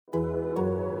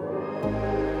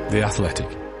The Athletic.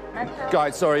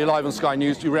 Guys, sorry, you're live on Sky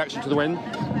News. Your reaction to the win?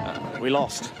 We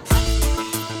lost.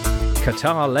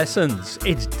 Qatar lessons.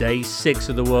 It's day 6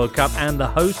 of the World Cup and the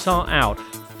hosts are out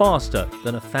faster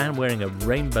than a fan wearing a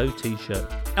rainbow t-shirt.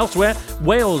 Elsewhere,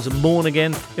 Wales mourn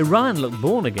again, Iran look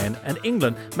born again, and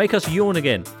England make us yawn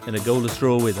again in a goalless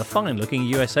draw with a fine-looking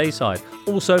USA side.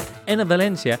 Also, Enner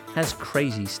Valencia has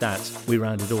crazy stats. We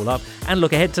round it all up and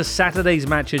look ahead to Saturday's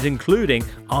matches, including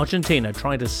Argentina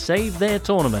trying to save their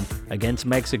tournament against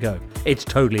Mexico. It's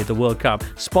Totally at the World Cup,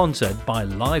 sponsored by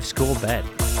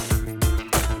LiveScoreBet.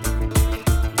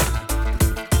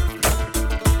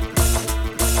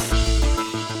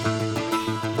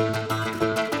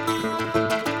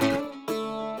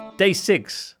 Day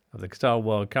 6 of the Qatar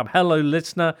World Cup. Hello,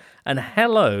 listener, and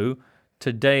hello,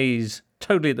 today's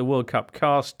Totally at the World Cup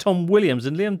cast, Tom Williams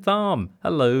and Liam Tharm.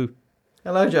 Hello.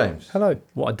 Hello, James. Hello.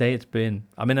 What a day it's been.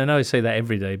 I mean, I know I say that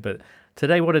every day, but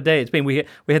today, what a day it's been. We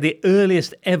had the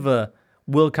earliest ever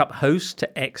World Cup host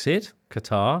to exit,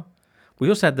 Qatar. We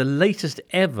also had the latest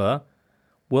ever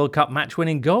World Cup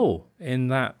match-winning goal in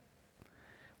that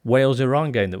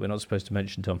Wales-Iran game that we're not supposed to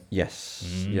mention, Tom. Yes,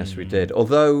 yes, we did.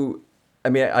 Although, I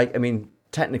mean,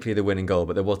 technically the winning goal,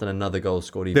 but there wasn't another goal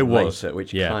scored even later,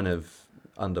 which kind of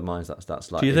undermines that stat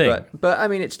slightly. Do you think? But I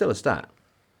mean, it's still a stat.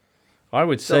 I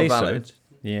would say so.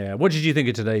 Yeah. What did you think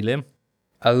of today, Liam?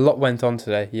 A lot went on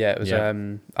today. Yeah, it was.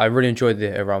 I really enjoyed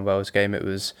the Iran-Wales game. It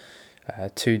was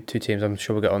two teams. I'm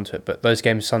sure we'll get onto it, but those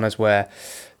games sometimes where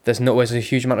there's not always a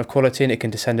huge amount of quality and it can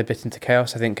descend a bit into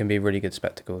chaos, I think can be really good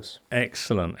spectacles.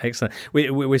 Excellent.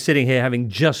 We're sitting here having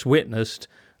just witnessed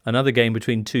another game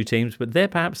between two teams, but there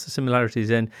perhaps the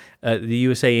similarities in the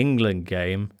USA-England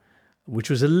game, which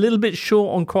was a little bit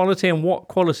short on quality, and what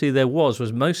quality there was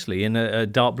mostly in a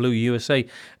dark blue USA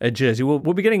jersey. We'll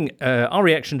be getting our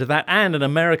reaction to that and an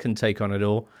American take on it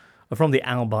all from the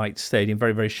Al Bayt Stadium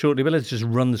very, very shortly, but let's just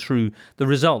run through the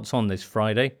results on this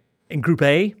Friday. In Group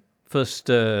A, first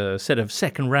set of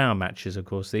second-round matches, of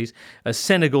course, these.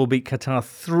 Senegal beat Qatar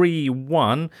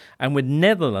 3-1, and with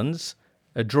Netherlands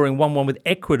drawing 1-1 with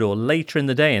Ecuador later in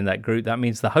the day in that group. That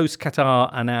means the host Qatar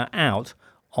are now out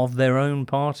of their own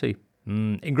party.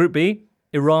 In Group B,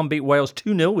 Iran beat Wales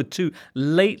 2-0 with two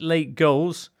late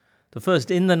goals. The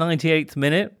first in the 98th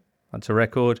minute, that's a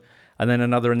record, and then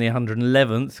another in the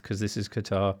 111th, because this is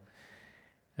Qatar.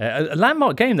 A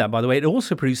landmark game, that, by the way. It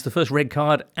also produced the first red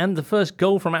card and the first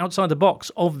goal from outside the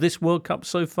box of this World Cup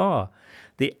so far.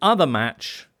 The other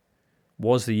match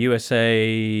was the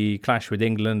USA clash with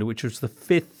England, which was the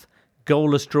 5th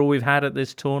goalless draw we've had at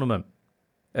this tournament.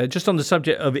 Just on the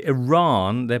subject of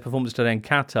Iran, their performance today in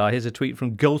Qatar, here's a tweet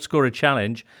from Goalscorer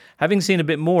Challenge. Having seen a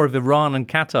bit more of Iran and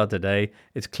Qatar today,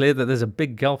 it's clear that there's a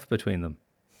big gulf between them.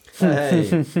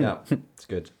 Hey, yeah, it's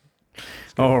good.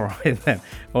 All right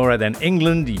then.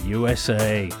 England,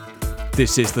 USA.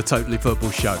 This is the Totally Football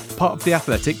Show, part of the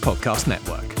Athletic Podcast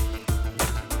Network.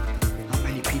 Not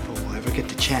many people will ever get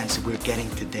the chance that we're getting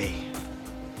today.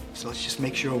 So let's just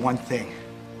make sure of one thing.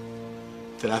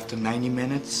 That after 90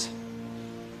 minutes,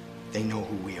 they know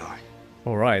who we are.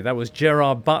 All right, that was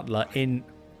Gerard Butler in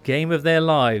Game of Their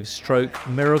Lives stroke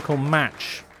Miracle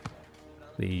Match.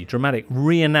 The dramatic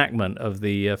reenactment of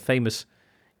the famous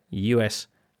US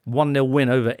 1-0 win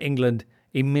over England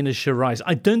in Minas Gerais.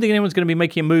 I don't think anyone's going to be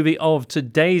making a movie of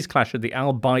today's clash at the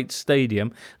Al Bayt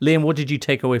Stadium. Liam, what did you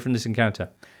take away from this encounter?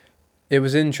 It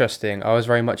was interesting. I was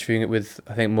very much viewing it with,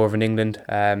 I think, more of an England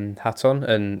hat on,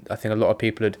 and I think a lot of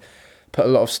people had put a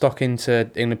lot of stock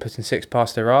into England putting 6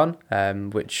 past Iran,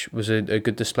 which was a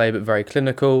good display but very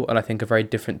clinical, and I think a very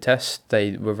different test.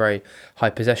 They were very high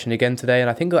possession again today, and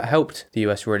I think that helped the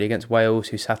US really against Wales,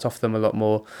 who sat off them a lot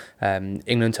more.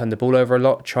 England turned the ball over a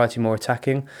lot, tried to be more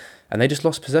attacking, and they just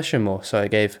lost possession more, so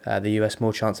it gave the US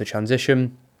more chance to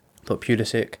transition. I thought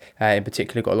Pulisic in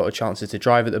particular got a lot of chances to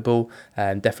drive at the ball,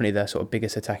 definitely their sort of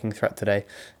biggest attacking threat today.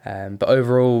 But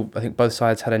overall, I think both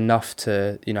sides had enough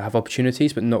to have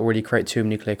opportunities, but not really create too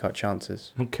many clear-cut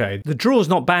chances. Okay, the draw's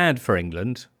not bad for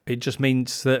England. It just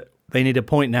means that they need a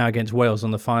point now against Wales on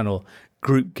the final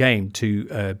group game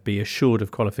to be assured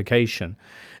of qualification.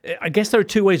 I guess there are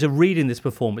two ways of reading this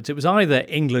performance. It was either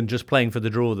England just playing for the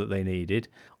draw that they needed,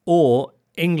 or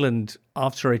England,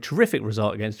 after a terrific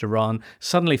result against Iran,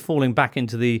 suddenly falling back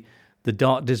into the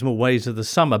dark, dismal ways of the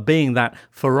summer, being that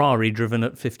Ferrari driven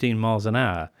at 15 miles an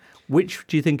hour. Which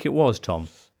do you think it was, Tom?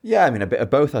 Yeah, I mean, a bit of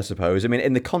both, I suppose. I mean,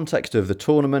 in the context of the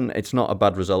tournament, it's not a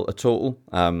bad result at all.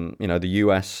 The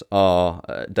US are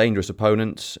dangerous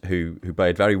opponents who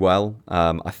played very well.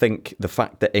 I think the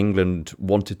fact that England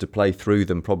wanted to play through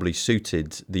them probably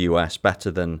suited the US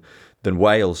better than than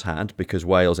Wales had, because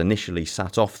Wales initially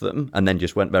sat off them and then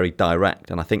just went very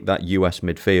direct. And I think that US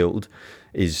midfield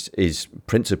is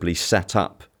principally set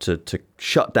up to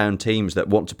shut down teams that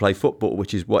want to play football,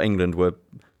 which is what England were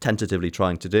tentatively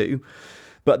trying to do.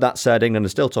 But that said, England are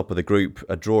still top of the group.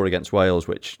 A draw against Wales,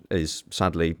 which is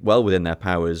sadly well within their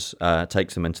powers,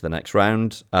 takes them into the next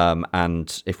round.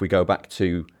 And if we go back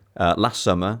to last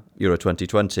summer, Euro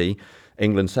 2020,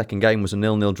 England's second game was a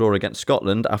 0-0 draw against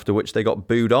Scotland, after which they got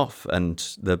booed off,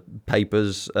 and the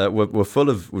papers were full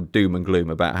of doom and gloom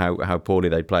about how poorly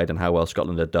they played and how well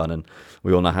Scotland had done, and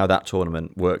we all know how that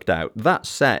tournament worked out. That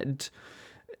said,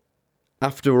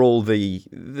 after all the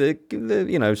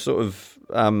sort of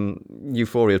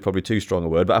euphoria is probably too strong a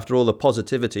word, but after all the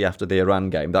positivity after the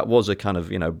Iran game, that was a kind of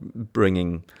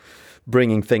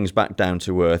bringing things back down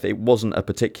to earth. It wasn't a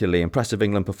particularly impressive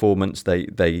England performance.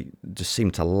 They just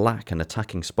seemed to lack an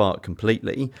attacking spark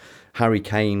completely. Harry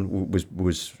Kane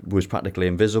was practically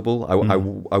invisible.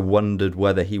 I wondered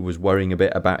whether he was worrying a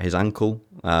bit about his ankle,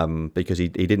 because he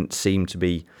didn't seem to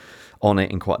be on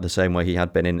it in quite the same way he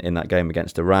had been in that game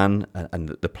against Iran. And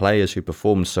the players who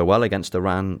performed so well against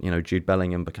Iran, Jude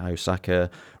Bellingham, Bukayo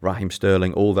Saka, Raheem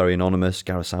Sterling, all very anonymous.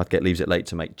 Gareth Southgate leaves it late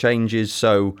to make changes.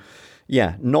 So,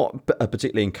 yeah, not a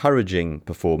particularly encouraging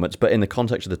performance, but in the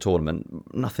context of the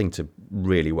tournament, nothing to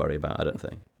really worry about, I don't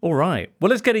think. All right. Well,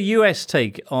 let's get a US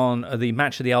take on the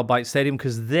match at the Al Bayt Stadium,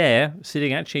 because there,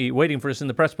 sitting actually waiting for us in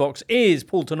the press box, is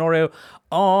Paul Tenorio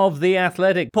of The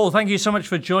Athletic. Paul, thank you so much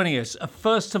for joining us.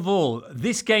 First of all,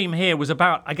 this game here was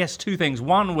about, I guess, two things.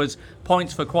 One was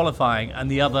points for qualifying, and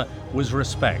the other was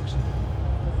respect.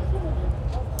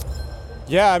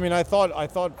 Yeah, I mean, I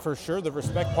thought for sure the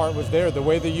respect part was there. The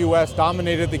way the U.S.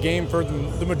 dominated the game for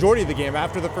the majority of the game.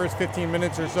 After the first 15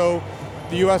 minutes or so,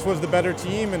 the U.S. was the better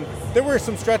team. And there were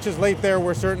some stretches late there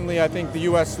where certainly I think the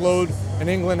U.S. slowed and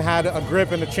England had a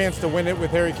grip and a chance to win it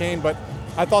with Harry Kane. But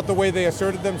I thought the way they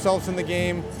asserted themselves in the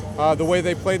game, the way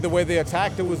they played, the way they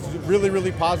attacked, it was really,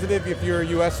 really positive if you're a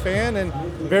U.S. fan, and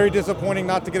very disappointing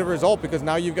not to get a result, because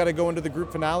now you've got to go into the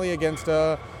group finale against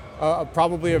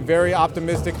probably a very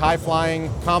optimistic,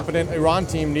 high-flying, confident Iran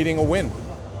team needing a win.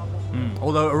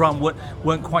 Although Iran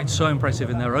weren't quite so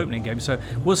impressive in their opening game, so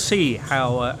we'll see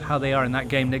how they are in that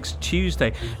game next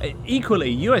Tuesday. Equally,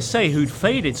 USA, who'd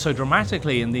faded so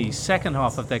dramatically in the second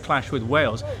half of their clash with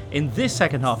Wales, in this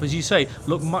second half, as you say,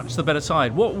 looked much the better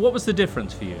side. What was the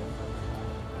difference for you?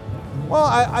 Well,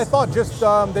 I thought just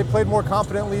they played more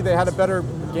confidently. They had a better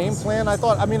game plan.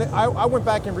 I went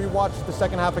back and rewatched the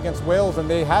second half against Wales, and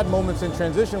they had moments in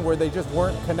transition where they just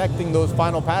weren't connecting those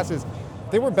final passes.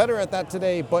 They were better at that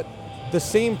today, but the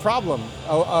same problem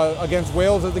against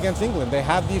Wales as against England. They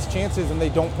have these chances and they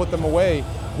don't put them away.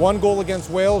 One goal against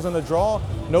Wales and a draw,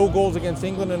 no goals against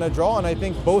England and a draw, and I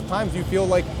think both times you feel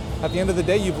like at the end of the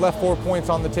day you've left 4 points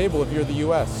on the table if you're the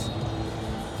US.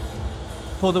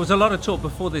 Paul, there was a lot of talk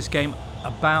before this game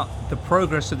about the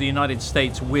progress of the United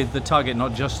States with the target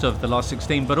not just of the last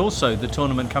 16, but also the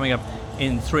tournament coming up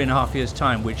in 3.5 years'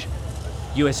 time, which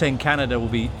USA and Canada will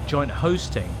be joint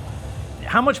hosting.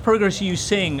 How much progress are you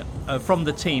seeing from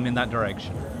the team in that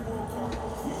direction?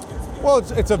 Well,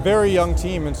 it's a very young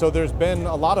team, and so there's been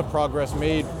a lot of progress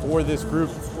made for this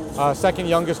group, second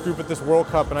youngest group at this World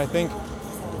Cup. And I think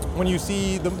when you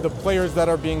see the players that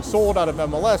are being sold out of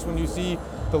MLS, when you see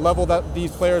the level that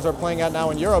these players are playing at now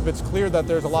in Europe, it's clear that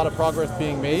there's a lot of progress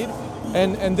being made.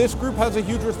 And this group has a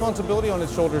huge responsibility on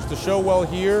its shoulders to show well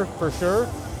here, for sure,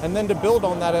 and then to build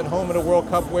on that at home at a World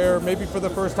Cup where maybe for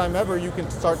the first time ever you can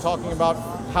start talking about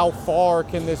how far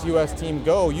can this U.S. team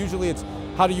go. Usually it's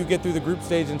how do you get through the group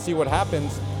stage and see what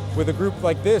happens. With a group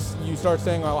like this, you start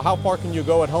saying, oh, how far can you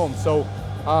go at home? So,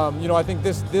 I think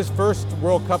this first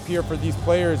World Cup here for these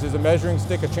players is a measuring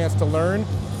stick, a chance to learn,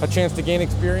 a chance to gain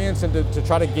experience and to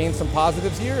try to gain some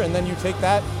positives here. And then you take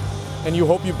that and you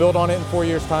hope you build on it in 4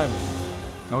 years' time.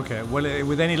 Okay, well,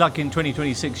 with any luck in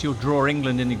 2026, you'll draw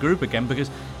England in the group again, because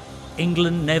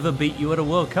England never beat you at a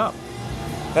World Cup.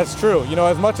 That's true.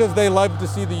 As much as they love to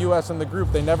see the U.S. in the group,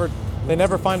 they never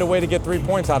find a way to get 3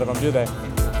 points out of them, do they?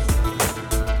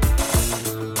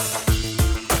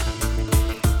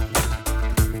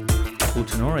 Paul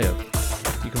Tenorio.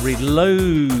 You can read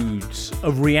loads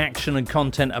of reaction and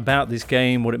content about this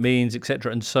game, what it means,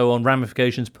 etc., and so on,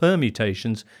 ramifications,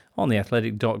 permutations on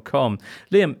theathletic.com.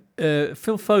 Liam,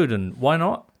 Phil Foden, why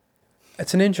not?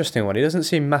 It's an interesting one. He doesn't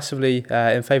seem massively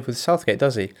in favour with Southgate,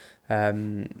 does he?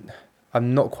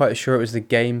 I'm not quite sure it was the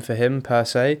game for him per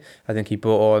se. I think he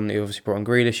obviously brought on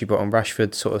Grealish, he brought on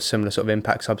Rashford, sort of similar sort of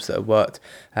impact subs that have worked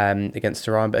against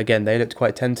Iran. But again, they looked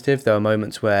quite tentative. There were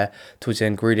moments where towards the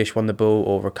end Grealish won the ball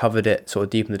or recovered it sort of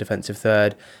deep in the defensive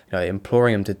third,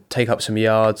 imploring him to take up some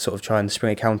yards, sort of try and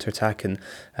spring a counter-attack, and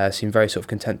seem very sort of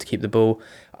content to keep the ball.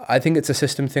 I think it's a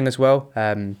system thing as well.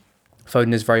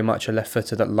 Foden is very much a left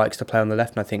footer that likes to play on the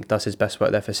left, and I think does his best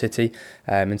work there for City.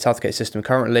 In Southgate's system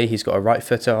currently, he's got a right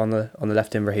footer on the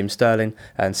left in Raheem Sterling,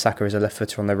 and Saka is a left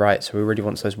footer on the right. So he really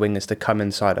wants those wingers to come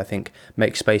inside, I think,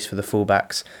 make space for the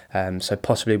fullbacks. So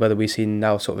possibly whether we see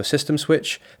now sort of a system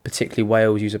switch, particularly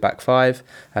Wales use a back five.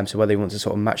 So whether he wants to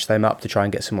sort of match them up to try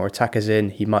and get some more attackers in,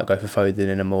 he might go for Foden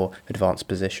in a more advanced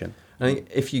position. I think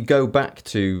if you go back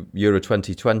to Euro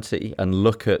 2020 and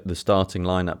look at the starting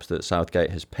lineups that Southgate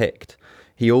has picked,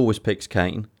 he always picks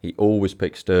Kane, he always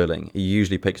picks Sterling, he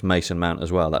usually picks Mason Mount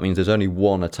as well. That means there's only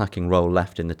one attacking role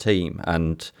left in the team.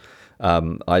 And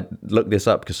I looked this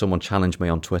up because someone challenged me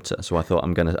on Twitter, so I thought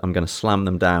I'm gonna slam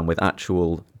them down with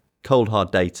actual cold hard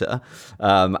data,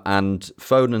 and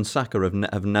Foden and Saka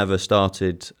have never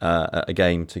started a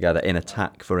game together in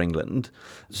attack for England.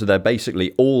 So they're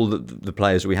basically all the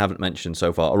players we haven't mentioned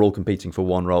so far are all competing for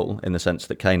one role, in the sense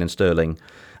that Kane and Sterling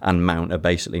and Mount are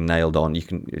basically nailed on. You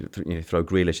can throw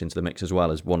Grealish into the mix as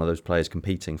well as one of those players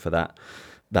competing for that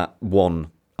one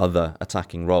other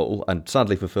attacking role. And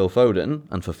sadly for Phil Foden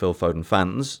and for Phil Foden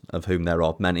fans, of whom there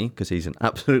are many, because he's an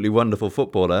absolutely wonderful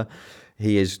footballer,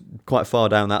 he is quite far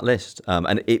down that list.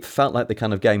 And it felt like the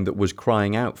kind of game that was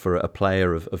crying out for a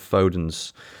player of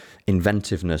Foden's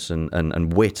inventiveness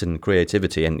and wit and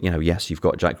creativity. And, yes, you've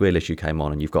got Jack Grealish who came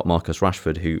on, and you've got Marcus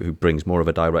Rashford who brings more of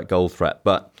a direct goal threat.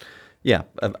 But, yeah,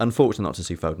 unfortunate not to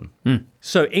see Foden.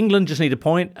 So England just need a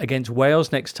point against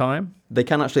Wales next time? They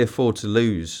can actually afford to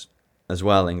lose as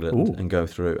well, England. Ooh. And go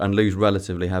through and lose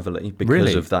relatively heavily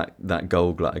because of that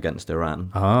goal glut against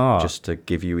Iran. Just to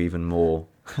give you even more...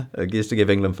 just to give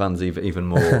England fans even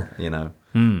more,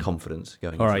 confidence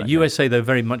going into All right, that USA, game. though,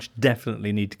 very much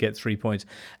definitely need to get 3 points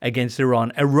against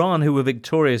Iran. Iran, who were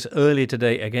victorious earlier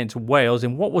today against Wales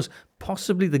in what was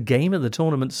possibly the game of the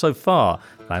tournament so far.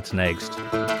 That's next.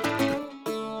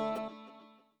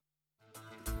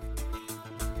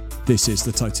 This is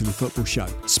the Totally Football Show,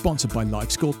 sponsored by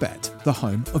LiveScoreBet, the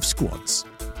home of squads.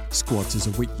 Squads is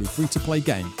a weekly free-to-play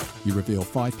game. You reveal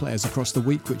 5 players across the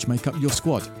week which make up your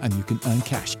squad, and you can earn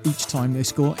cash each time they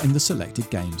score in the selected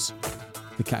games.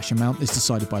 The cash amount is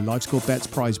decided by LiveScoreBet's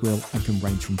prize wheel and can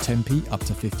range from 10p up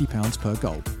to £50 per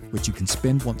goal, which you can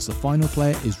spin once the final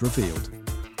player is revealed.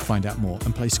 Find out more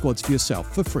and play squads for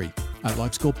yourself for free at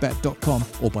livescorebet.com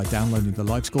or by downloading the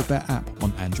LiveScoreBet app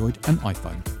on Android and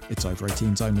iPhone. It's over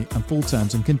 18s only and full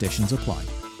terms and conditions apply.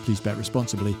 Please bet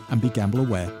responsibly and be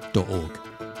gambleaware.org.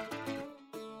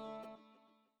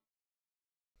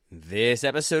 This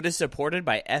episode is supported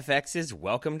by FX's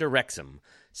Welcome to Wrexham.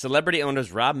 Celebrity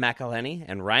owners Rob McElhenney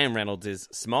and Ryan Reynolds'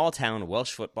 small-town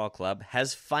Welsh football club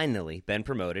has finally been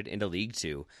promoted into League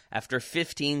Two after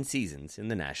 15 seasons in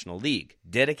the National League.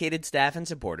 Dedicated staff and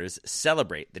supporters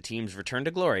celebrate the team's return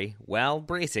to glory while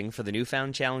bracing for the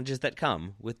newfound challenges that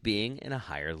come with being in a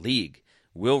higher league.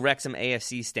 Will Wrexham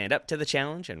AFC stand up to the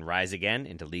challenge and rise again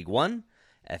into League One?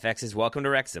 FX's Welcome to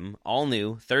Wrexham, all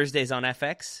new, Thursdays on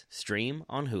FX, stream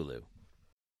on Hulu.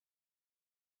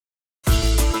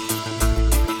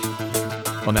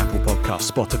 On Apple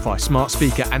Podcasts, Spotify, Smart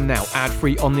Speaker, and now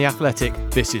ad-free on The Athletic,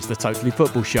 this is the Totally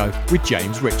Football Show with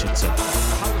James Richardson.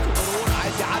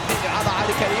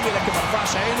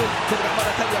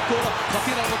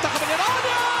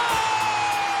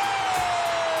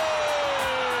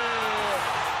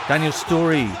 Daniel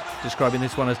Storey describing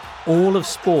this one as all of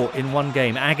sport in one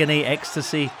game. Agony,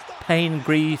 ecstasy, pain,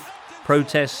 grief,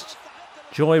 protest,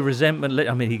 joy, resentment.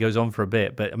 I mean, he goes on for a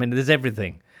bit, but I mean, there's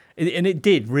everything. And it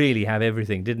did really have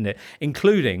everything, didn't it?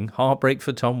 Including heartbreak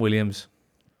for Tom Williams.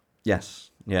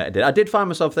 Yes, yeah, it did. I did find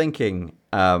myself thinking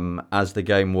as the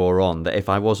game wore on that if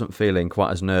I wasn't feeling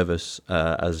quite as nervous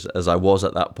as I was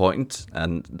at that point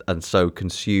and so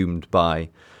consumed by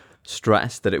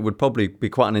stress, that it would probably be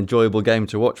quite an enjoyable game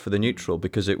to watch for the neutral,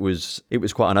 because it was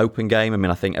quite an open game. I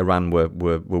mean, I think Iran were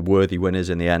worthy winners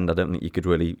in the end. I don't think you could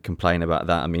really complain about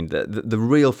that. I mean, the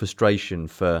real frustration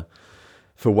for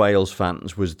Wales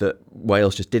fans was that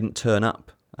Wales just didn't turn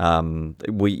up.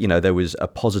 There was a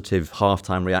positive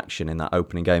halftime reaction in that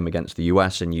opening game against the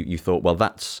US, and you thought, well,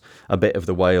 that's a bit of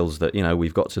the Wales that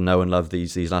we've got to know and love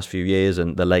these last few years,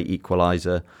 and the late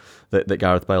equaliser that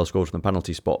Gareth Bale scored from the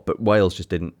penalty spot. But Wales just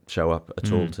didn't show up at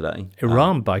all today.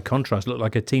 Iran, by contrast, looked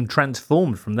like a team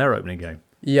transformed from their opening game.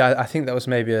 Yeah, I think that was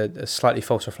maybe a slightly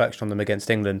false reflection on them against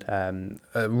England.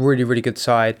 A really, really good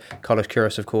side. Carlos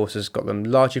Queiroz, of course, has got them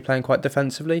largely playing quite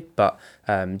defensively, but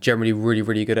generally really,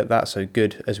 really good at that. So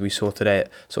good, as we saw today,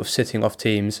 at sort of sitting off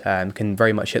teams, can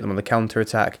very much hit them on the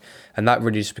counter-attack. And that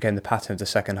really just became the pattern of the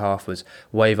second half, was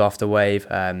wave after wave.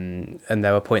 And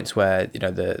there were points where,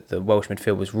 the Welsh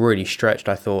midfield was really stretched.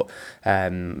 I thought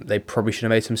they probably should have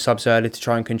made some subs early to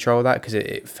try and control that, because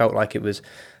it felt like it was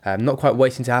not quite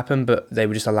waiting to happen, but they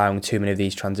were just allowing too many of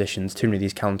these transitions, too many of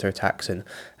these counter-attacks, and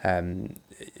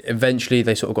eventually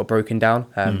they sort of got broken down,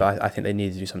 but I think they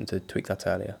needed to do something to tweak that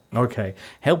earlier. Okay.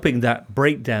 Helping that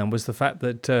breakdown was the fact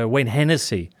that Wayne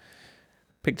Hennessy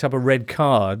picked up a red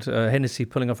card. Hennessy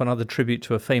pulling off another tribute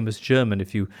to a famous German,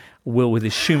 if you will, with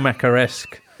his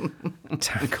Schumacher-esque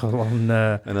tackle on...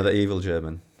 Another evil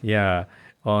German. Yeah,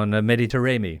 on Mehdi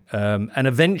Taremi. And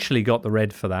eventually got the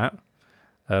red for that.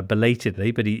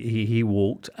 Belatedly, but he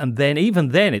walked. And then, even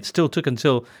then, it still took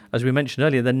until, as we mentioned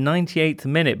earlier, the 98th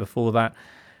minute before that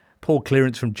poor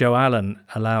clearance from Joe Allen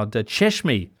allowed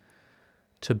Cheshmi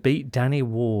to beat Danny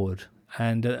Ward.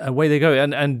 And away they go.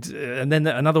 And then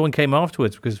another one came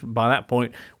afterwards, because by that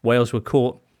point, Wales were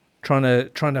caught trying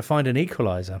to find an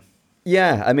equaliser.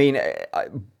 Yeah, I mean,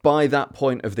 by that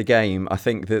point of the game, I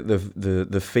think that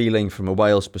the feeling from a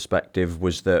Wales perspective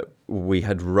was that we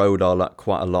had rode our luck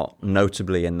quite a lot,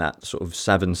 notably in that sort of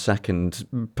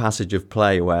 7-second passage of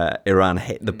play where Iran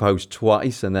hit the post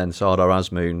twice, and then Sardar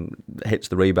Azmoun hits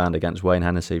the rebound against Wayne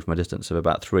Hennessy from a distance of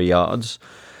about 3 yards.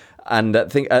 And I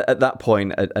think at that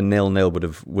point, a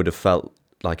 0-0 would have felt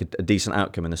like a decent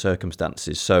outcome in the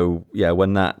circumstances. So yeah,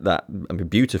 when that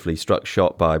beautifully struck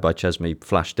shot by Chesney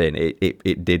flashed in,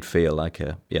 it did feel like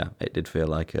a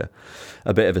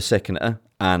bit of a sickener.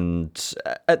 And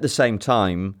at the same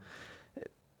time,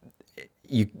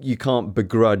 you can't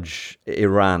begrudge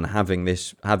Iran having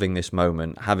this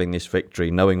moment, having this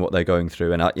victory, knowing what they're going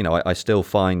through. And I still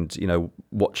find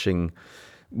watching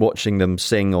them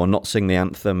sing or not sing the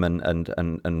anthem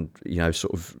and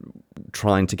sort of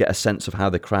trying to get a sense of how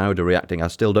the crowd are reacting. I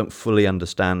still don't fully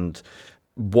understand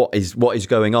what is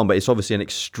going on, but it's obviously an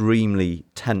extremely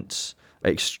tense,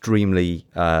 extremely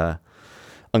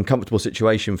uncomfortable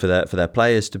situation for their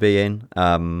players to be in,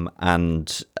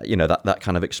 and that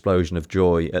kind of explosion of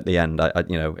joy at the end.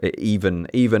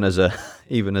 Even as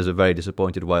a very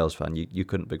disappointed Wales fan, you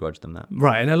couldn't begrudge them that.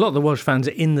 Right, and a lot of the Welsh fans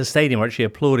in the stadium were actually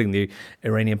applauding the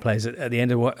Iranian players at the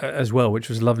end as well, which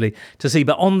was lovely to see.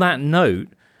 But on that note,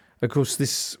 of course,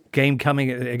 this game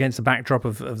coming against the backdrop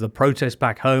of the protests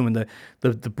back home and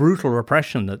the brutal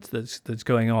repression that's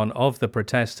going on of the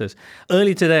protesters.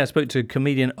 Early today, I spoke to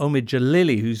comedian Omid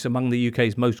Jalili, who's among the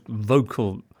UK's most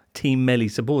vocal Team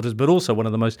Melli supporters, but also one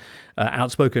of the most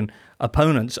outspoken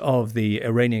opponents of the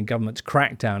Iranian government's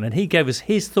crackdown. And he gave us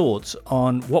his thoughts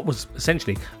on what was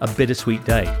essentially a bittersweet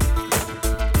day.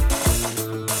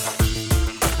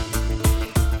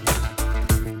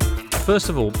 First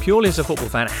of all, purely as a football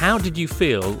fan, how did you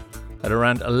feel at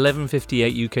around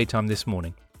 11:58 UK time this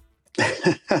morning?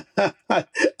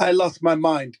 I lost my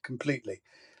mind completely.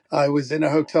 I was in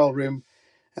a hotel room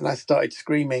and I started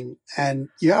screaming. And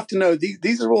you have to know,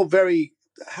 these are all very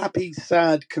happy,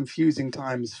 sad, confusing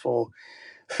times for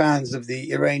fans of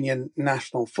the Iranian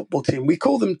national football team. We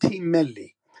call them Team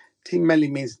Melli. Team Melli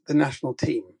means the national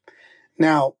team.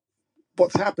 Now,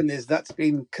 what's happened is that's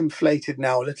been conflated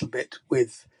now a little bit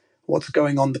with what's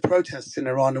going on, the protests in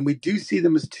Iran, and we do see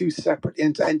them as two separate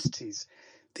entities,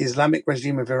 the Islamic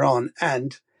regime of Iran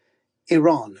and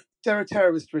Iran. They're a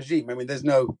terrorist regime. I mean, there's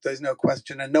no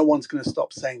question, and no one's going to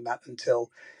stop saying that until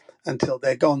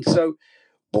they're gone. So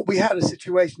what we had a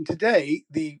situation today,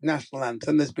 the national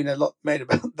anthem, there's been a lot made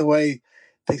about the way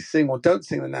they sing or don't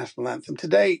sing the national anthem.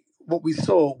 Today, what we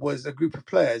saw was a group of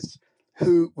players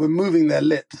who were moving their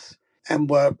lips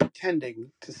and were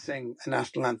pretending to sing a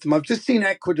national anthem. I've just seen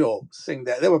Ecuador sing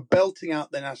there. They were belting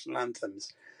out their national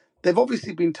anthems. They've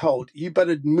obviously been told, you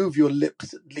better move your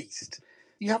lips at least.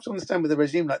 You have to understand with a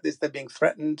regime like this, they're being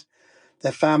threatened.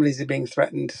 Their families are being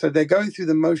threatened. So they're going through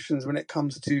the motions when it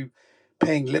comes to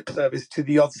paying lip service to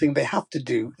the odd thing they have to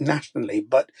do nationally.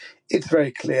 But it's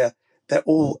very clear they're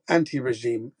all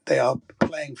anti-regime. They are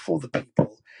playing for the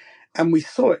people. And we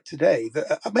saw it today.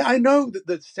 I know that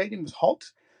the stadium was hot.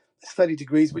 It's 30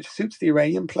 degrees, which suits the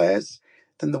Iranian players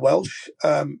than the Welsh.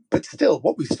 But still,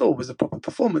 what we saw was a proper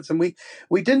performance. And we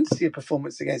didn't see a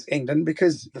performance against England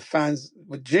because the fans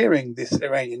were jeering this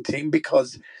Iranian team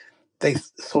because they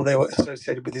saw they were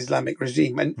associated with the Islamic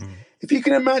regime. And if you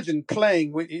can imagine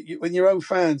playing when your own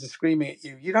fans are screaming at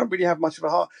you, you don't really have much of a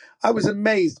heart. I was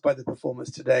amazed by the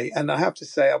performance today. And I have to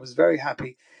say, I was very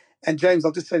happy. And James,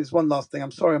 I'll just say this one last thing.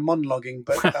 I'm sorry I'm monologuing,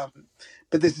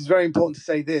 but this is very important to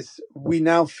say this. We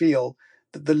now feel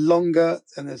that the longer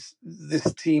and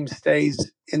this team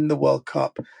stays in the World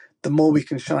Cup, the more we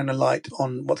can shine a light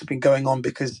on what's been going on,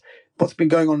 because what's been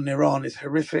going on in Iran is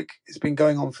horrific. It's been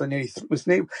going on for nearly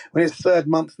its third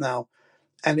month now,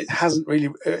 and it hasn't really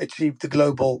achieved the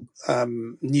global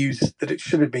news that it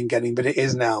should have been getting, but it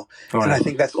is now. Right. And I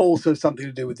think that's also something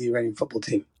to do with the Iranian football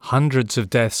team. Hundreds of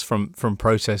deaths from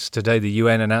protests today. The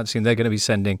UN announcing they're going to be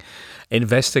sending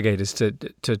investigators to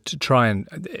try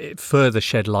and further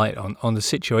shed light on the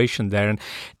situation there. And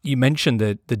you mentioned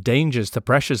the dangers, the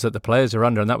pressures that the players are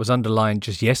under, and that was underlined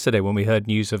just yesterday when we heard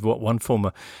news of one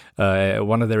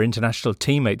of their international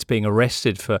teammates being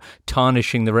arrested for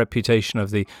tarnishing the reputation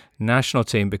of the national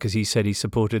team because he said he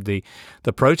supported the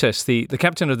protests. The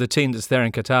captain of the team that's there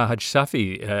in Qatar, Haj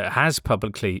Safi, has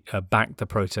publicly backed the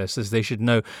protesters. They should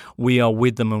know we are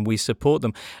with them and we support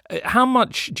them. How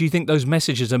much do you think those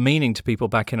messages are meaning to people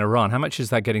back in Iran? How much is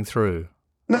that getting through?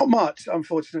 Not much,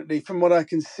 unfortunately, from what I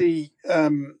can see.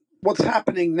 What's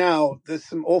happening now, there's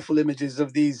some awful images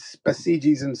of these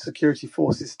Basijis and security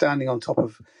forces standing on top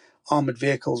of armoured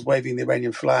vehicles waving the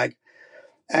Iranian flag.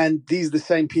 And these are the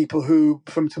same people who,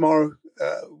 from tomorrow,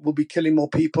 will be killing more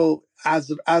people. As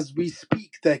we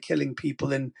speak, they're killing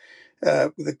people in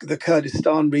the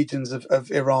Kurdistan regions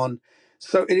of Iran.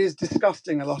 So it is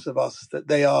disgusting, a lot of us, that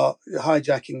they are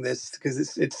hijacking this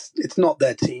because it's not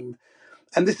their team.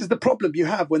 And this is the problem you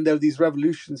have when there are these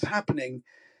revolutions happening.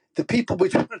 The people we're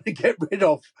trying to get rid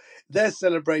of, they're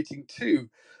celebrating too.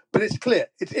 But it's clear.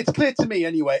 It's clear to me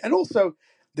anyway. And also,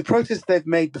 the protests they've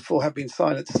made before have been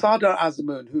silent. Sardar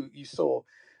Azmoun, who you saw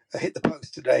hit the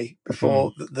post today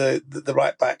before the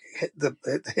right back hit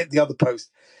the other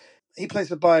post, he plays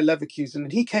for Bayer Leverkusen,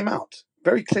 and he came out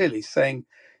very clearly saying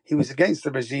he was against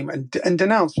the regime and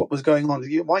denounced what was going on.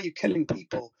 Why are you killing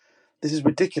people? This is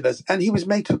ridiculous. And he was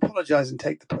made to apologise and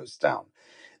take the post down.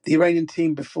 The Iranian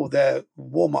team, before their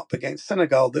warm-up against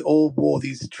Senegal, they all wore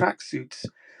these tracksuits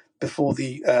before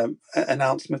the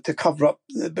announcement to cover up,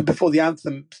 before the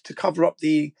anthem, to cover up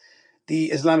the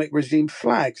Islamic regime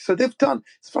flag. So they've done,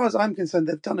 as far as I'm concerned,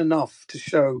 they've done enough to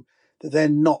show that they're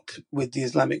not with the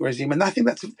Islamic regime. And I think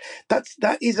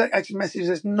that is actually a message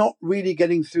that's not really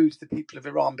getting through to the people of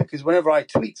Iran, because whenever I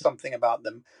tweet something about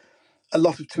them, a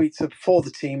lot of tweets are for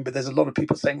the team, but there's a lot of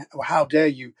people saying, well, how dare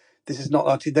you? This is not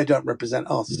our team. They don't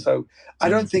represent us. So I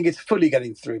don't think it's fully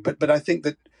getting through. But I think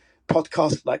that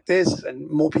podcasts like this and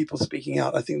more people speaking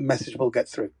out, I think the message will get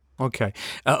through. Okay.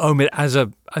 Omid, as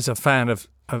a fan of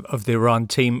the Iran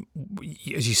team,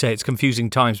 as you say, it's confusing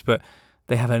times, but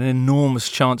they have an enormous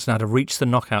chance now to reach the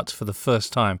knockouts for the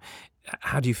first time.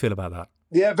 How do you feel about that?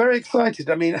 Yeah, very excited.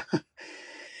 I mean,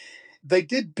 they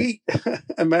did beat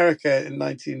America in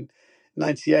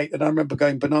 1998, and I remember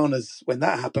going bananas when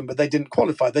that happened, but they didn't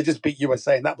qualify. They just beat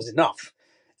USA, and that was enough.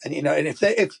 And and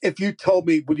if you told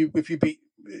me, if you beat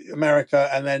America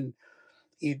and then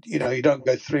you don't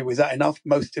go through, was that enough?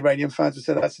 Most Iranian fans would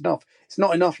say that's enough. It's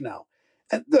not enough now.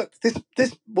 And look,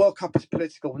 this World Cup is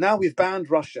political. Now we've banned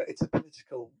Russia. It's a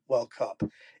political World Cup.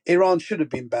 Iran should have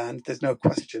been banned. There's no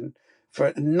question, for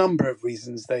a number of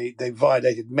reasons. They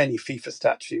violated many FIFA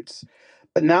statutes.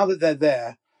 But now that they're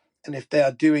there, and if they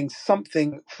are doing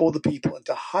something for the people and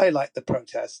to highlight the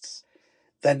protests,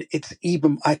 then it's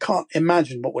even, I can't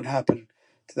imagine what would happen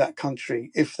to that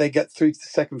country if they get through to the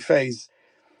second phase.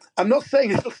 I'm not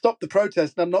saying it'll stop the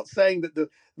protest, and I'm not saying that the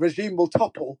regime will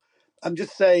topple. I'm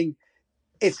just saying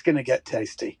it's going to get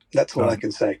tasty. That's all I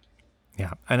can say.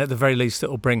 Yeah, and at the very least, it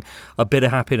will bring a bit of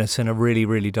happiness in a really,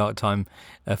 really dark time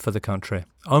for the country.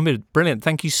 Omid, brilliant.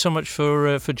 Thank you so much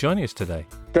for joining us today.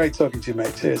 Great talking to you,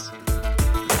 mate. Cheers.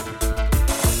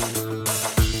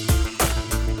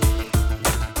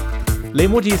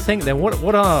 Liam, what do you think then?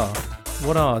 What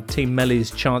are Team Melli's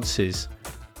chances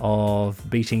of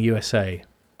beating USA?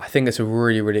 I think it's a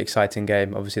really, really exciting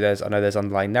game. Obviously, I know there's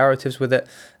underlying narratives with it,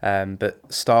 but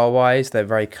style-wise, they're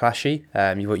very clashy.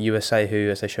 You've got USA, who,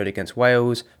 as they showed against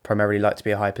Wales, primarily like to be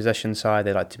a high possession side.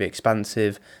 They like to be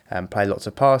expansive, play lots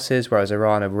of passes, whereas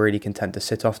Iran are really content to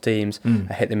sit off teams,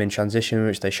 hit them in transition,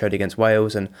 which they showed against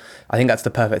Wales. And I think that's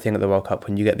the perfect thing at the World Cup,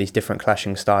 when you get these different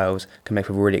clashing styles, can make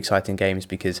for really exciting games,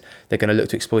 because they're going to look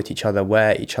to exploit each other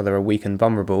where each other are weak and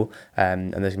vulnerable,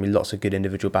 and there's going to be lots of good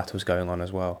individual battles going on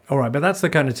as well. All right, but that's the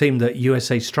kind of team that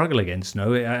USA struggle against,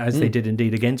 no? As they did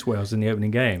indeed against Wales in the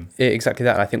opening game. Exactly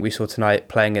that. And I think we saw tonight,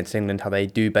 playing against England, how they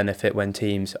do benefit when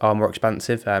teams are more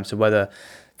expansive. So whether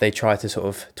they try to sort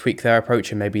of tweak their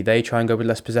approach and maybe they try and go with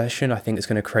less possession, I think it's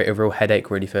going to create a real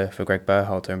headache really for Greg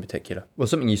Berhalter in particular. Well,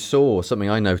 something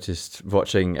I noticed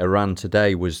watching Iran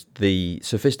today was the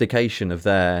sophistication of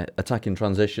their attacking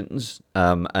transitions.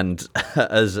 And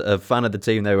as a fan of the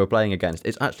team they were playing against,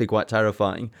 it's actually quite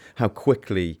terrifying how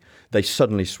quickly they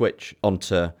suddenly switch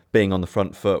onto being on the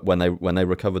front foot when they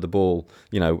recover the ball,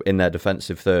 in their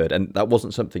defensive third, and that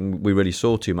wasn't something we really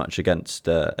saw too much against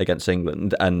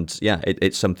England. And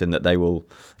it's something that they will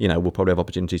probably have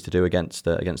opportunities to do against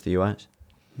the US.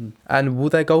 And will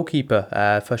their goalkeeper,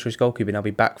 first choice goalkeeper, now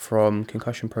be back from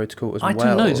concussion protocol as well? I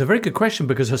don't know. It's a very good question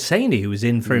because Hosseini, who was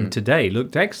in for him today,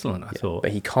 looked excellent, I thought.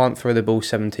 But he can't throw the ball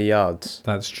 70 yards.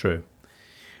 That's true.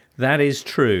 That is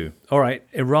true. All right,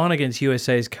 Iran against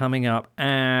USA is coming up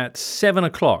at 7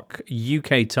 o'clock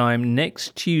UK time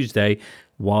next Tuesday,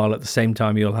 while at the same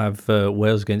time you'll have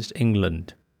Wales against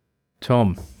England.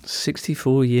 Tom,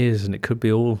 64 years and it could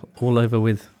be all over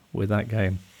with that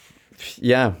game.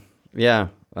 Yeah.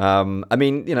 I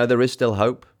mean, there is still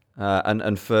hope.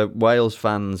 And for Wales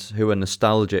fans who are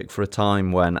nostalgic for a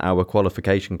time when our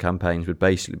qualification campaigns would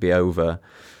basically be over,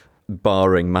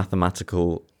 barring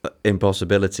mathematical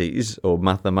impossibilities or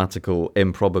mathematical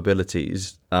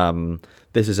improbabilities,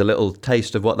 this is a little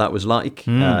taste of what that was like,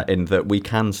 in that we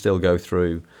can still go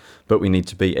through, but we need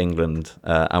to beat England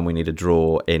and we need a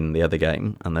draw in the other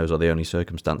game, and those are the only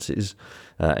circumstances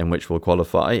in which we'll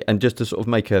qualify. And just to sort of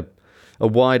make a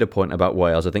wider point about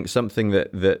Wales, I think something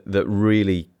that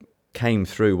really came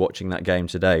through watching that game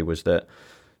today was that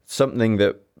something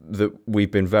that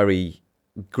we've been very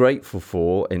grateful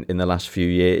for in the last few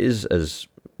years as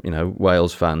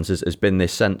Wales fans has been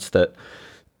this sense that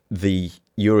the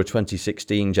Euro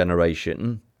 2016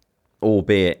 generation,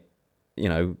 albeit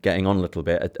getting on a little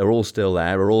bit, are all still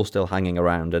there, are all still hanging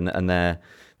around, and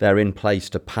they're in place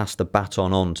to pass the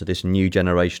baton on to this new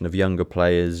generation of younger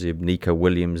players, your Nico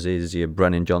Williamses, your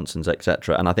Brennan Johnsons,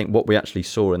 etc. And I think what we actually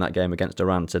saw in that game against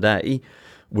Iran today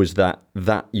was that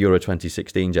Euro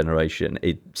 2016 generation,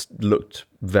 it looked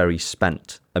very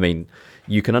spent. I mean,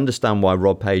 you can understand why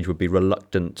Rob Page would be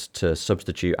reluctant to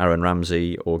substitute Aaron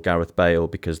Ramsey or Gareth Bale,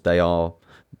 because they are,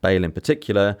 Bale in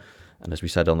particular, and as we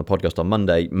said on the podcast on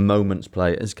Monday, moments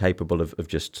players capable of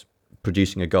just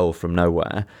producing a goal from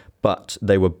nowhere. But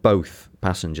they were both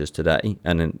passengers today,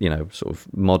 and in sort of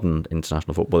modern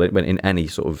international football, in any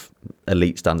sort of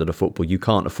elite standard of football, you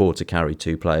can't afford to carry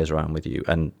two players around with you,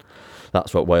 and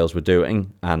that's what Wales were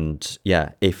doing. And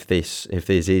if this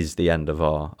is the end of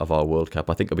our World Cup,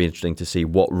 I think it'll be interesting to see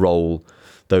what role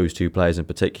those two players in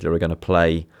particular are going to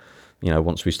play,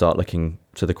 once we start looking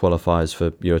to the qualifiers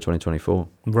for Euro 2024.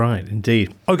 Right,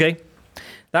 indeed. Okay,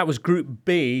 that was Group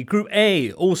B. Group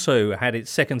A also had its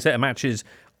second set of matches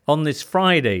on this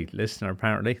Friday, listener,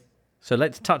 apparently. So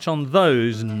let's touch on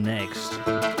those next.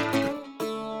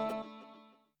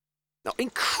 Oh,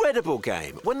 incredible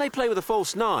game. When they play with a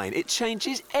false nine, it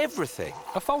changes everything.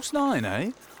 A false nine,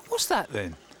 eh? What's that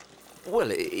then? Well,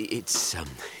 it's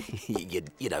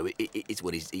it's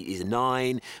what he's a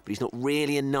nine, but he's not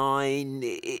really a nine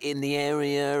in the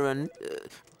area, and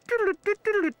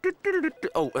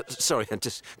sorry, I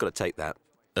just got to take that.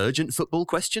 Urgent football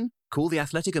question? Call the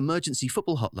Athletic Emergency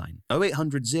Football Hotline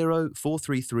 0800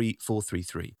 433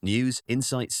 433. News,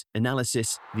 insights,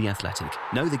 analysis. The Athletic.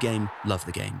 Know the game, love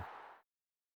the game.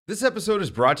 This episode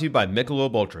is brought to you by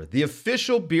Michelob Ultra, the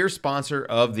official beer sponsor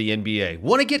of the NBA.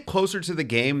 Want to get closer to the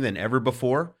game than ever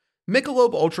before?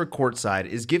 Michelob Ultra Courtside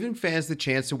is giving fans the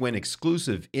chance to win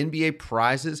exclusive NBA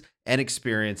prizes and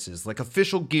experiences like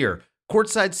official gear,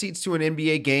 courtside seats to an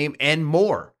NBA game, and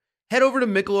more. Head over to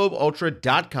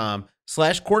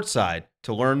MichelobUltra.com/courtside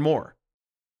to learn more.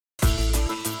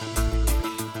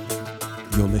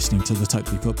 You're listening to the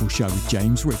Totally Football Show with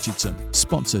James Richardson,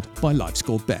 sponsored by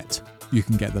LiveScore Bet. You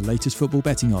can get the latest football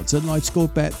betting odds at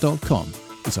livescorebet.com.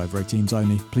 It's over 18s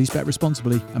only. Please bet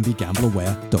responsibly and be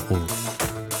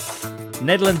gambleaware.org.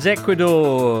 Netherlands,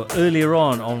 Ecuador, earlier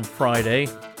on Friday.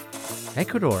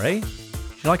 Ecuador, eh? Do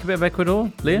you like a bit of Ecuador,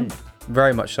 Liam?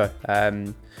 Very much so.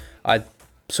 I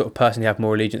sort of personally have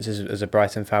more allegiance as a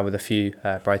Brighton fan, with a few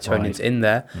Brightonians in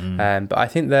there. But I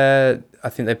think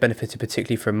they've benefited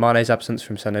particularly from Mane's absence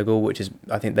from Senegal, which is,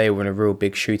 I think they were in a real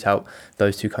big shootout,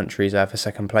 those two countries for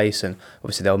second place, and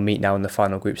obviously they'll meet now in the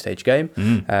final group stage game,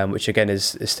 which again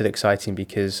is still exciting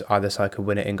because either side could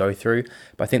win it and go through.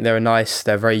 But I think they're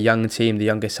a very young team, the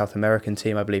youngest South American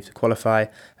team, I believe, to qualify.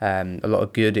 A lot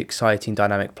of good, exciting,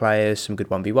 dynamic players, some good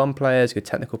 1v1 players, good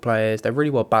technical players. They're really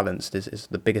well balanced is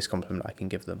the biggest compliment I can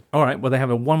give them. All right, well, they have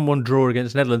a 1-1 draw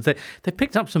against Netherlands. They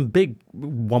picked up some big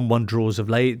 1-1 draws of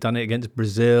late, done it against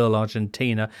Brazil,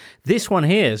 Argentina. This one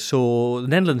here saw the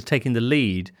Netherlands taking the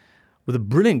lead with a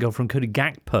brilliant goal from Cody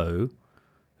Gakpo,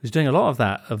 who's doing a lot of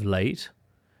that of late.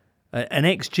 An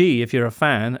XG, if you're a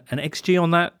fan, an XG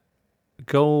on that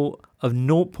goal of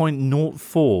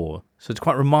 0.04. So it's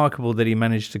quite remarkable that he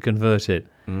managed to convert it.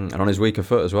 And on his weaker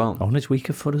foot as well. On his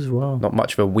weaker foot as well. Not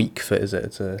much of a weak foot, is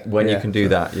it? It's when you can do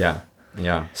that,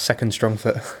 yeah. Second strong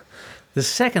foot. The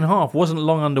second half wasn't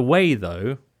long underway,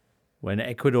 though, when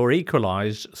Ecuador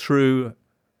equalised through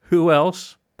who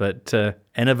else but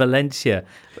Enner Valencia.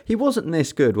 He wasn't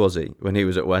this good, was he, when he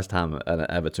was at West Ham and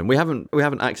at Everton? We haven't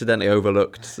accidentally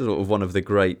overlooked sort of one of the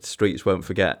great Streets Won't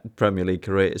Forget Premier League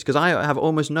careers, because I have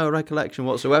almost no recollection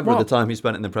whatsoever of the time he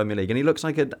spent in the Premier League, and he looks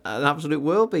like an absolute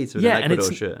world beater in an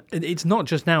Ecuador shirt. It's not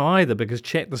just now either, because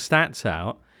check the stats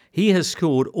out. He has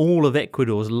scored all of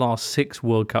Ecuador's last 6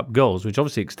 World Cup goals, which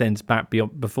obviously extends back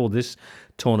before this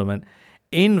tournament.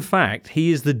 In fact,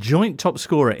 he is the joint top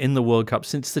scorer in the World Cup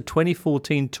since the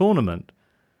 2014 tournament,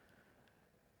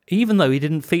 even though he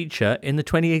didn't feature in the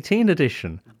 2018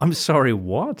 edition. I'm sorry,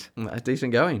 what? That's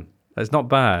decent going. That's not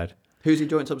bad. Who's he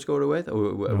joint top scorer with? Or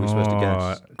are we supposed to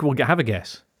guess? Well, have a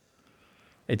guess.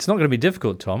 It's not going to be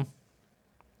difficult, Tom.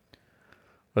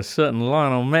 A certain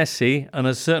Lionel Messi and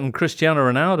a certain Cristiano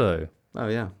Ronaldo. Oh,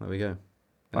 yeah, there we go.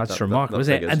 That's remarkable,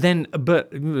 isn't it? And then,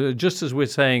 but just as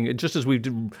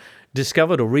we've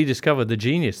discovered or rediscovered the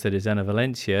genius that is Enner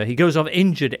Valencia, he goes off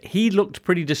injured. He looked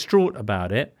pretty distraught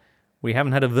about it. We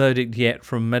haven't had a verdict yet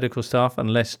from medical staff,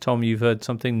 unless, Tom, you've heard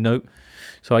something. Nope.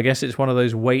 So I guess it's one of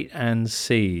those wait and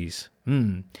sees.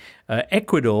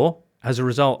 Ecuador, as a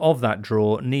result of that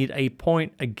draw, need a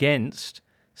point against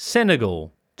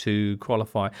Senegal to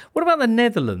qualify. What about the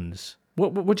Netherlands?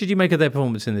 What did you make of their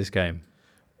performance in this game?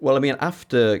 Well, I mean,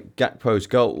 after Gakpo's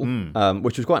goal,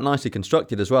 which was quite nicely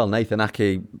constructed as well, Nathan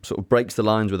Ake sort of breaks the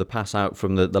lines with a pass out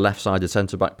from the left-sided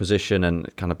centre-back position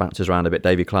and kind of bounces around a bit.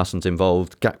 Davy Klaasen's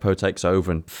involved. Gakpo takes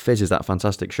over and fizzes that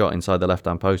fantastic shot inside the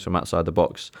left-hand post from outside the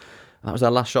box. That was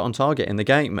their last shot on target in the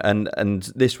game. And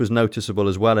this was noticeable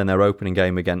as well in their opening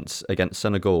game against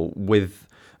Senegal, with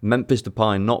Memphis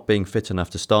Depay not being fit enough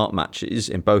to start matches.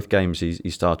 In both games, he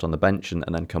started on the bench and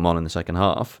then come on in the second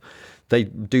half. They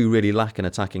do really lack an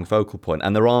attacking focal point,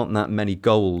 and there aren't that many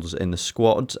goals in the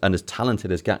squad. And as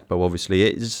talented as Gakpo obviously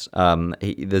is,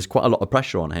 there's quite a lot of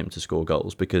pressure on him to score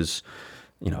goals because,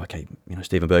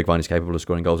 Steven Bergwijn is capable of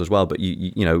scoring goals as well. But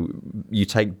you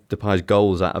take Depay's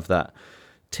goals out of that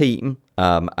team,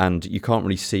 and you can't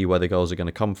really see where the goals are going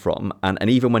to come from. And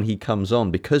even when he comes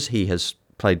on, because he has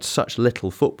played such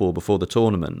little football before the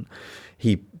tournament,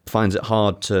 he finds it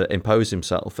hard to impose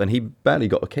himself, and he barely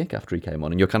got a kick after he came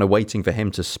on, and you're kind of waiting for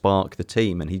him to spark the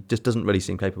team, and he just doesn't really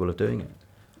seem capable of doing it.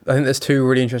 I think there's two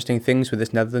really interesting things with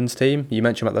this Netherlands team. You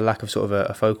mentioned about the lack of sort of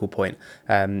a focal point.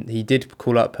 He did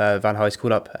call up, Van Gaal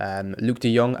called up Luc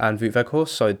de Jong and Wout Weghorst,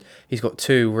 so he's got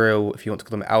two real, if you want to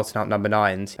call them out-and-out number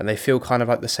 9s, and they feel kind of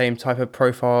like the same type of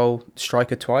profile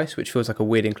striker twice, which feels like a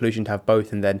weird inclusion to have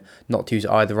both and then not to use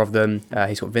either of them.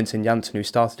 He's got Vincent Janssen, who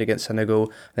started against Senegal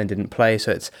and then didn't play,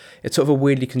 so it's sort of a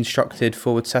weirdly constructed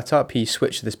forward setup. He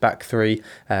switched to this back three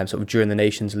sort of during the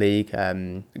Nations League, got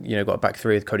a back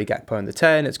three with Cody Gakpo in the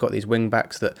 10. It's got these wing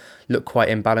backs that look quite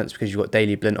imbalanced because you've got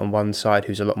Daley Blind on one side,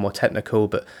 who's a lot more technical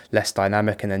but less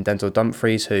dynamic, and then Denzel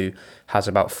Dumfries, who has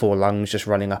about 4 lungs just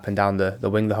running up and down the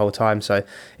wing the whole time. So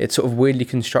it's sort of weirdly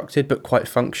constructed but quite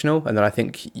functional. And then I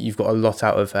think you've got a lot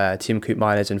out of Tim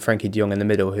Koopmeiners and Frankie de Jong in the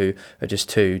middle, who are just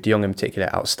two, de Jong in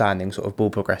particular, outstanding sort of ball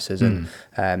progressors.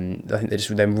 And I think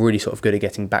they're really sort of good at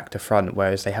getting back to front,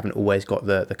 whereas they haven't always got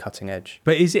the cutting edge.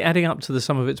 But is it adding up to the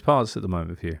sum of its parts at the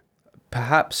moment for you?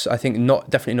 Perhaps. I think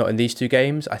definitely not in these two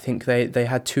games. I think they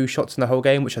had 2 shots in the whole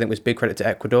game, which I think was big credit to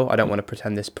Ecuador. I don't want to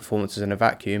pretend this performance is in a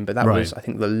vacuum, but that was, I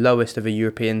think, the lowest of a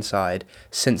European side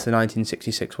since the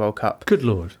 1966 World Cup. Good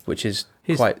Lord. Which is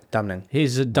quite damning.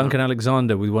 Here's Duncan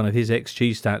Alexander with one of his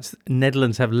XG stats.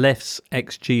 Netherlands have less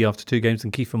XG after 2 games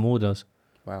than Kiefer Moore does.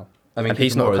 Wow. I mean,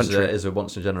 he's not is a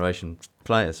once-in-a-generation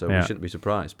player, so we shouldn't be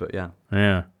surprised, but yeah.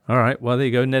 Yeah. All right. Well, there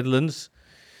you go, Netherlands.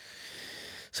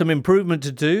 Some improvement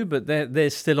to do, but they're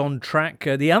still on track.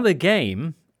 The other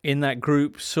game in that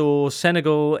group saw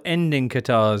Senegal ending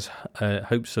Qatar's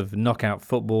hopes of knockout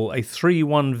football, a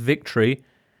 3-1 victory,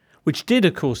 which did,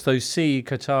 of course, see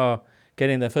Qatar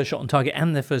getting their first shot on target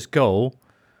and their first goal.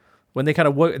 When they kind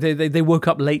of woke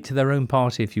up late to their own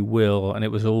party, if you will, and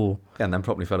it was all... And then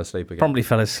promptly fell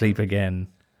asleep again.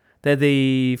 They're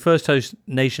the first host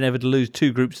nation ever to lose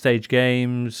 2 group stage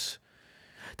games.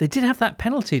 They did have that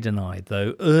penalty denied,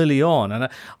 though, early on, and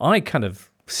I kind of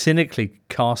cynically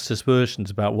cast aspersions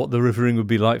about what the refereeing would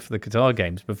be like for the Qatar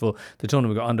games before the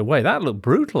tournament got underway. That looked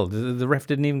brutal. The ref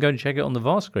didn't even go and check it on the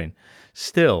VAR screen.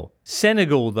 Still,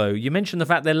 Senegal, though, you mentioned the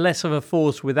fact they're less of a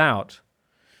force without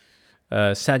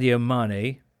Sadio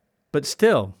Mane, but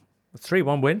still, a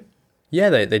 3-1 win. Yeah,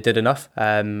 they did enough.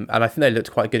 And I think they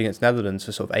looked quite good against Netherlands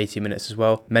for sort of 80 minutes as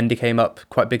well. Mendy came up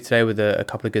quite big today with a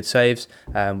couple of good saves,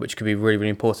 which could be really, really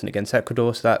important against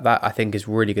Ecuador. So that I think is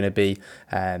really going to be,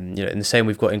 in the same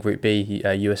we've got in Group B,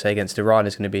 USA against Iran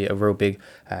is going to be a real big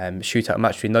shootout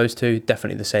match between those two.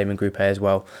 Definitely the same in Group A as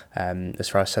well, as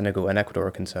far as Senegal and Ecuador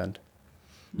are concerned.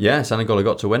 Yeah, Senegal have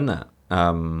got to win that.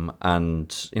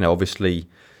 And, obviously,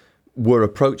 we're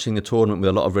approaching the tournament with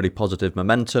a lot of really positive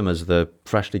momentum as the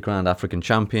freshly crowned African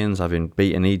champions, having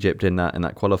beaten Egypt in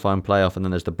that qualifying playoff, and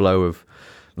then there's the blow of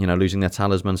losing their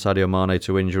talisman Sadio Mane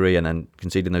to injury, and then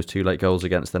conceding those 2 late goals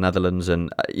against the Netherlands.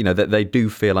 And they do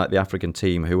feel like the African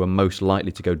team who are most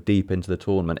likely to go deep into the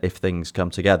tournament if things come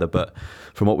together. But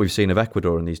from what we've seen of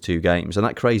Ecuador in these 2 games, and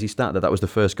that crazy stat that was the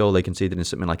first goal they conceded in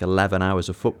something like 11 hours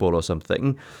of football or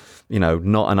something,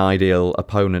 not an ideal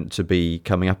opponent to be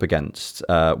coming up against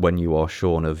when you are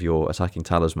shorn of your attacking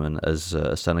talisman as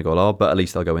Senegal are. But at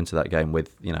least they'll go into that game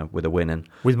with a win and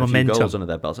with momentum, a few goals under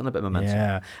their belts and a bit of momentum.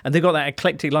 Yeah, and they got that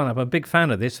eclectic lineup. I'm a big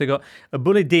fan of this. They got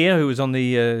Aboulaye Dia, who was on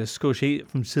the score sheet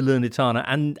from Salernitana,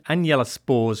 and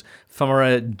Anyaspor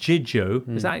Famara Djigo.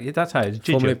 That's how it's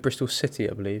Djigo? Formerly Bristol City,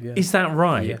 I believe. Yeah. Is that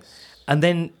right? Yes. And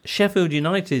then Sheffield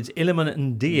United's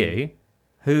Iliman Ndiaye,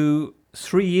 who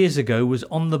 3 years ago was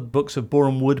on the books of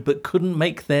Boreham Wood but couldn't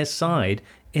make their side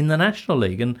in the National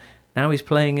League, and now he's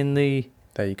playing in the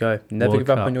There you go. Never World give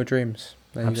up Cup. on your dreams.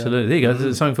 Absolutely. There you go.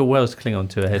 There's something for Wales to cling on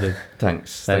to ahead of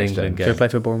Thanks, England game. Go play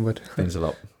for Boreham Wood. Thanks a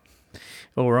lot.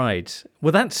 All right.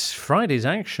 Well, that's Friday's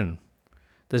action.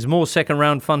 There's more second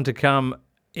round fun to come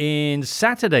in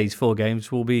Saturday's 4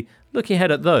 games. We'll be looking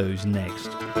ahead at those next.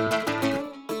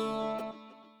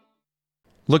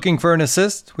 Looking for an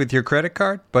assist with your credit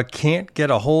card but can't get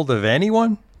a hold of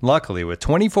anyone? Luckily, with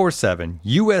 24/7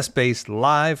 US-based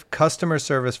live customer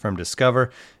service from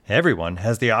Discover, everyone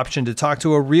has the option to talk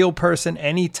to a real person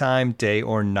anytime, day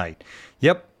or night.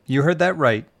 Yep, you heard that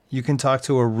right. You can talk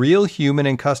to a real human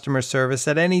in customer service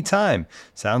at any time.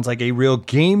 Sounds like a real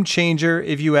game changer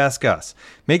if you ask us.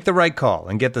 Make the right call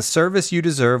and get the service you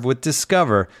deserve with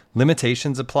Discover.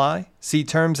 Limitations apply. See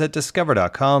terms at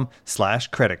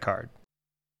discover.com/creditcard.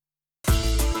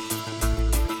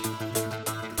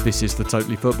 This is the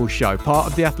Totally Football Show, part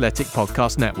of the Athletic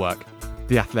Podcast Network.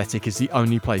 The Athletic is the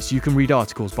only place you can read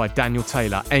articles by Daniel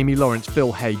Taylor, Amy Lawrence,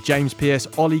 Phil Hay, James Pearce,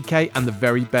 Ollie Kay, and the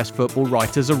very best football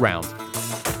writers around.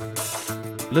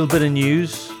 A little bit of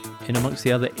news in amongst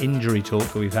the other injury talk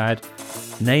that we've had.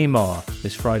 Neymar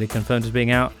this Friday confirmed as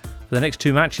being out for the next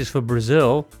 2 matches for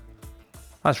Brazil.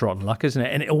 That's rotten luck, isn't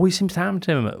it? And it always seems to happen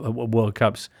to him at World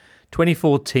Cups.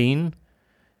 2014,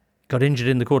 got injured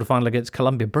in the quarterfinal against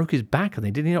Colombia, broke his back, I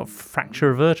think. Did he not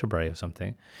fracture a vertebrae or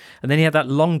something? And then he had that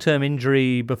long-term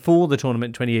injury before the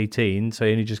tournament in 2018, so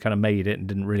he only just kind of made it and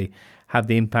didn't really have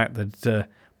the impact that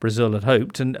Brazil had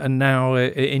hoped. And now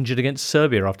injured against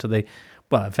Serbia after they,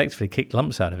 effectively kicked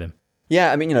lumps out of him.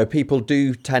 Yeah, I mean, people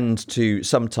do tend to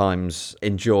sometimes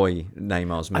enjoy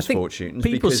Neymar's misfortunes. I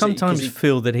think people sometimes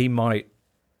feel that he might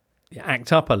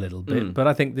act up a little bit, but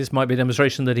I think this might be a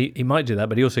demonstration that he might do that,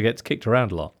 but he also gets kicked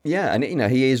around a lot. Yeah, and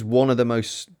he is one of the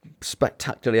most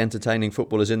spectacularly entertaining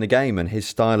footballers in the game, and his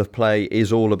style of play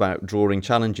is all about drawing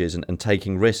challenges and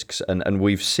taking risks, and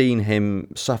we've seen him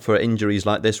suffer injuries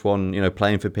like this one,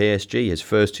 playing for PSG. His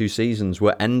first 2 seasons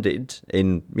were ended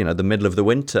in the middle of the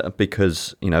winter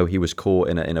because he was caught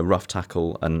in a rough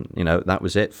tackle, and that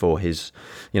was it for his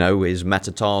his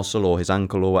metatarsal or his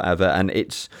ankle or whatever. And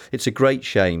it's a great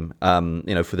shame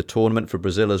for the tournament, for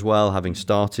Brazil as well, having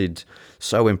started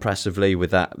so impressively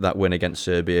with that win against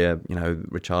Serbia,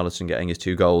 Richarlison getting his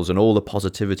 2 goals and all the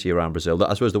positivity around Brazil.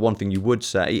 I suppose the one thing you would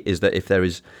say is that if there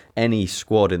is any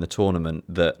squad in the tournament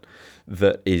that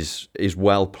is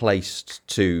well placed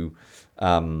to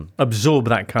absorb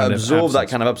that kind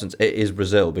of absence, it is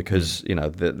Brazil, because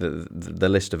the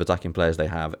list of attacking players they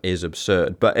have is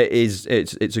absurd. But it's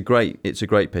a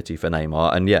great pity for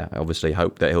Neymar, and obviously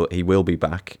hope that he will be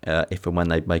back if and when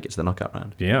they make it to the knockout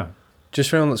round. Yeah. Just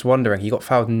for anyone that's wondering, he got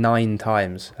fouled 9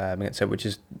 times against it, which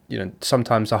is,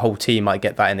 sometimes the whole team might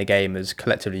get that in a game, as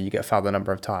collectively you get fouled a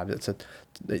number of times.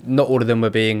 Not all of them were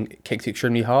being kicked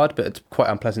extremely hard, but it's quite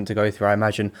unpleasant to go through. I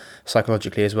imagine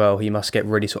psychologically as well, he must get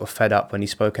really sort of fed up when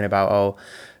he's spoken about,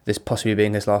 this possibly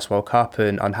being his last World Cup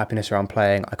and unhappiness around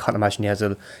playing. I can't imagine he has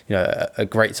a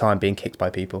great time being kicked by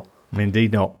people.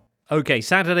 Indeed not. Okay,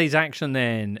 Saturday's action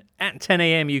then. At 10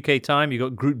 a.m. UK time, you've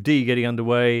got Group D getting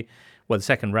underway. Well, the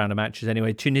second round of matches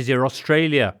anyway. Tunisia,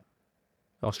 Australia.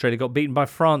 Australia got beaten by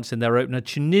France in their opener.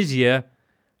 Tunisia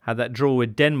had that draw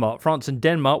with Denmark. France and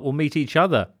Denmark will meet each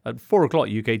other at 4 o'clock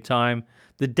UK time.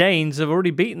 The Danes have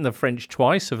already beaten the French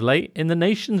twice of late in the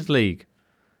Nations League.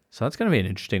 So that's going to be an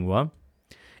interesting one.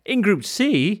 In Group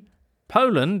C,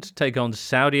 Poland take on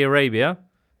Saudi Arabia.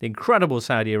 The incredible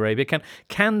Saudi Arabia.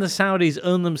 Can the Saudis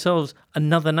earn themselves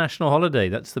another national holiday?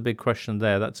 That's the big question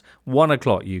there. That's 1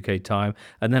 o'clock UK time.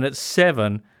 And then at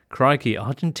 7, crikey,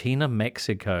 Argentina,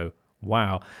 Mexico.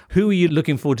 Wow. Who are you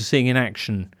looking forward to seeing in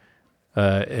action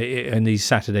in these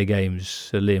Saturday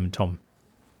games, Liam, Tom?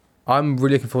 I'm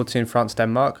really looking forward to seeing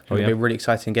France-Denmark. It'll be a really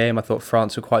exciting game. I thought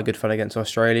France were quite good fun against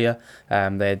Australia.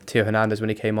 They had Theo Hernandez when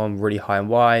he came on really high and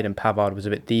wide, and Pavard was a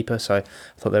bit deeper, so I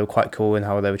thought they were quite cool in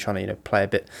how they were trying to play a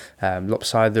bit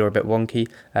lopsided or a bit wonky.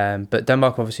 But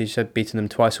Denmark obviously should beaten them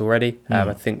twice already.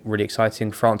 I think really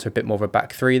exciting. France are a bit more of a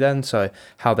back three then, so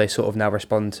how they sort of now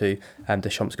respond to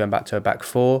Deschamps going back to a back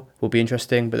four will be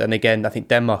interesting. But then again, I think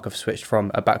Denmark have switched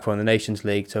from a back four in the Nations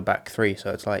League to a back three,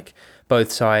 so it's like both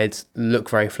sides look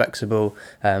very flexible,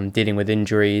 dealing with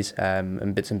injuries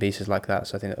and bits and pieces like that.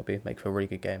 So I think that'll make for a really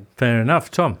good game. Fair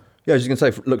enough, Tom. Yeah, I was just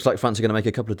going to say, looks like France are going to make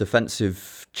a couple of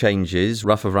defensive changes.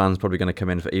 Rafa Varane's probably going to come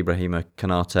in for Ibrahima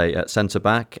Konate at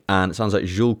centre-back, and it sounds like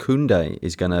Jules Koundé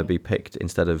is going to be picked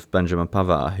instead of Benjamin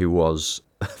Pavard, who was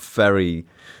very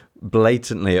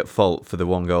blatantly at fault for the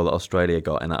one goal that Australia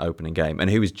got in that opening game, and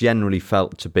who was generally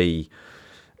felt to be,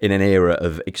 in an era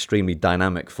of extremely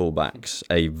dynamic fullbacks,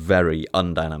 a very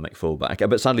undynamic fullback.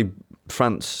 But sadly,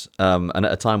 France, and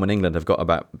at a time when England have got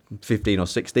about 15 or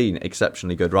 16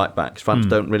 exceptionally good right-backs, France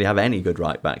don't really have any good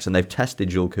right-backs, and they've tested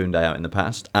Jules Koundé out in the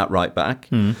past at right-back,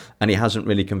 and he hasn't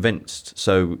really convinced.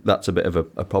 So that's a bit of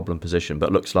a problem position,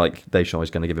 but looks like Deschamps is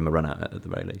going to give him a run out at the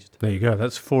very least. There you go,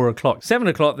 that's 4 o'clock. 7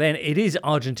 o'clock then, it is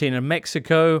Argentina and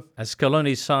Mexico, as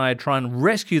Scaloni's side try and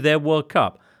rescue their World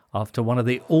Cup after one of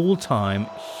the all-time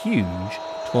huge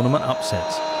tournament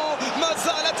upsets.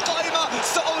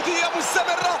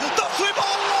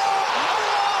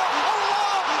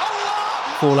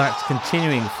 Fallout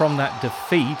continuing from that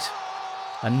defeat.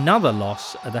 Another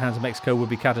loss at the hands of Mexico would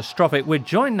be catastrophic. We're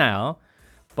joined now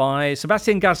by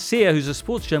Sebastian Garcia, who's a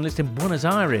sports journalist in Buenos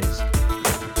Aires.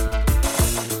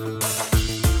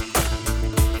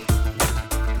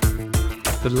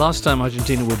 The last time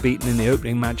Argentina were beaten in the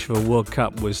opening match of a World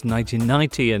Cup was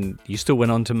 1990, and you still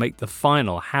went on to make the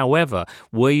final. However,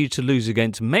 were you to lose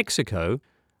against Mexico,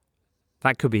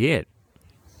 that could be it.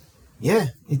 Yeah,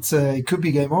 it could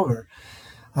be game over.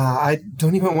 I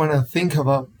don't even want to think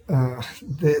about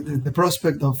the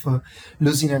prospect of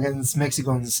losing against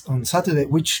Mexico on Saturday,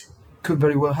 which could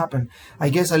very well happen. I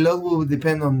guess a lot will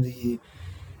depend on the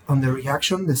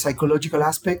reaction, the psychological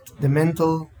aspect, the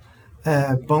mental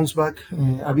bounce back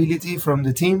ability from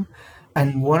the team.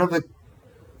 And one of the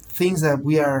things that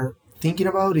we are thinking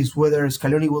about is whether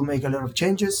Scaloni will make a lot of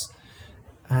changes.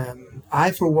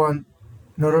 I, for one,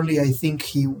 not only I think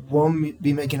he won't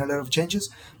be making a lot of changes,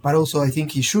 but also I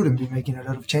think he shouldn't be making a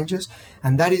lot of changes.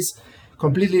 And that is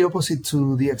completely opposite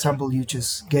to the example you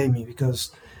just gave me,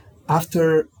 because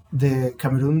after the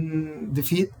Cameroon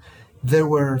defeat, there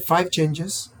were 5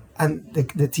 changes and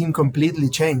the team completely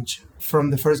changed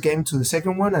from the first game to the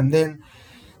second one. And then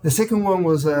the second one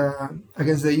was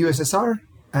against the USSR,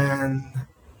 and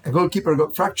a goalkeeper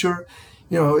got fractured.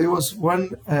 It was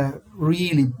one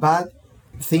really bad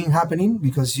thing happening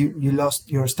because you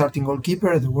lost your starting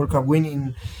goalkeeper, the World Cup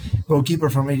winning goalkeeper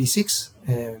from '86,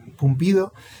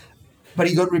 Pumpido, but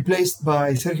he got replaced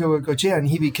by Sergio Goycochea, and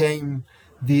he became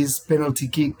this penalty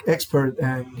kick expert,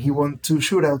 and he won 2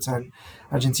 shootouts, and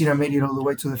Argentina made it all the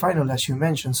way to the final, as you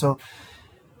mentioned. So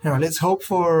let's hope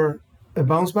for a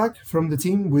bounce back from the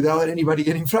team without anybody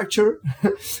getting fractured,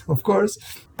 of course,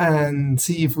 and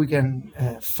see if we can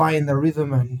find a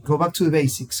rhythm and go back to the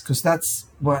basics, because that's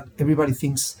what everybody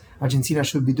thinks Argentina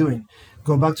should be doing.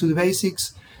 Go back to the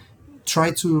basics, try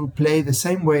to play the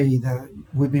same way that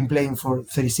we've been playing for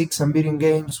 36 unbeaten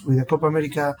games with the Copa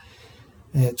America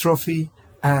trophy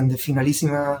and the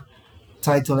Finalissima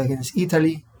title against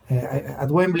Italy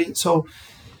at Wembley. So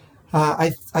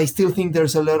I still think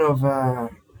there's a lot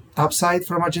of upside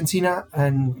from Argentina,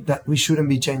 and that we shouldn't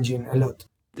be changing a lot.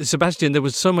 Sebastian, there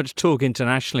was so much talk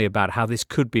internationally about how this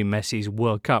could be Messi's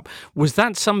World Cup. Was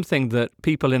that something that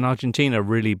people in Argentina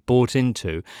really bought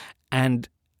into? And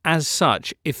as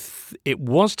such, if it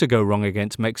was to go wrong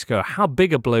against Mexico, how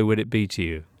big a blow would it be to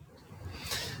you?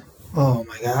 Oh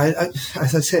my God.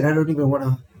 As I said, I don't even want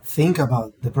to think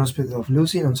about the prospect of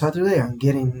losing on Saturday and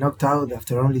getting knocked out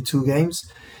after only 2 games.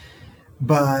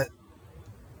 But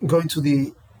going to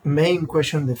the main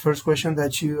question, the first question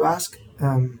that you asked,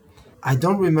 I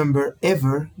don't remember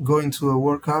ever going to a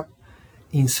World Cup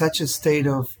in such a state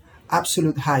of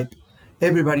absolute hype.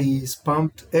 Everybody is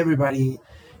pumped. Everybody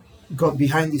got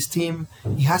behind this team.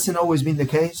 It hasn't always been the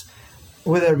case,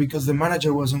 whether because the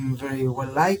manager wasn't very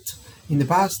well liked in the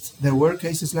past. There were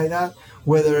cases like that.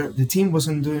 Whether the team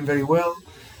wasn't doing very well,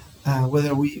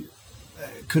 whether we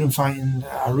couldn't find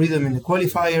a rhythm in the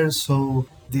qualifiers, so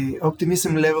the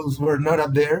optimism levels were not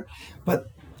up there.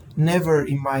 But never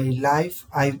in my life,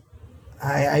 I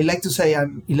like to say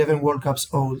I'm 11 World Cups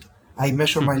old. I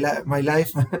measure my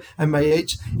life and my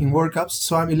age in World Cups,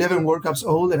 so I'm 11 World Cups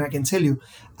old, and I can tell you,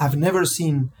 I've never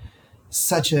seen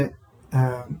such a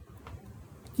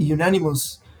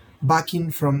unanimous backing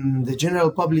from the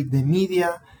general public, the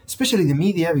media, especially the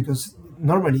media, because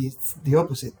normally it's the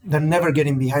opposite. They're never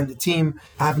getting behind the team.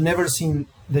 I've never seen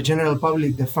the general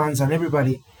public, the fans, and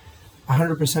everybody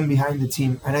 100% behind the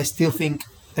team, and I still think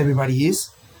everybody is.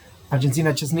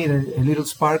 Argentina just need a little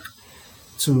spark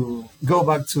to go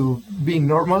back to being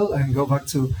normal and go back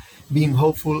to being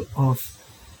hopeful of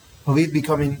it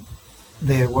becoming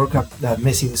the World Cup that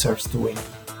Messi deserves to win.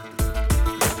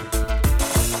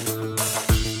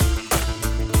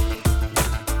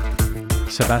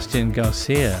 Sebastian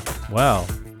Garcia. Wow,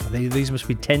 these must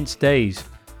be tense days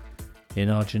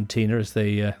in Argentina as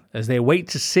they wait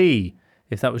to see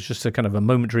if that was just a kind of a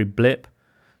momentary blip,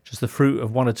 just the fruit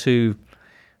of one or two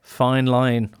fine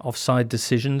line offside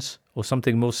decisions, or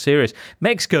something more serious.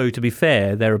 Mexico, to be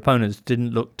fair, their opponents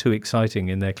didn't look too exciting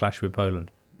in their clash with Poland.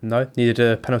 No, needed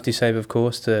a penalty save, of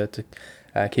course, to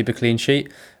keep a clean sheet.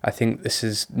 I think this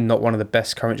is not one of the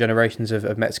best current generations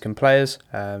of Mexican players.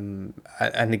 And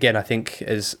again, I think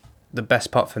as the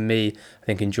best part for me, I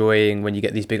think enjoying when you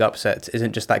get these big upsets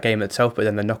isn't just that game itself, but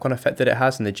then the knock-on effect that it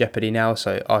has and the jeopardy now.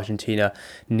 So Argentina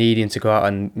needing to go out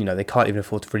and, they can't even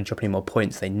afford to really drop any more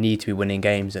points. They need to be winning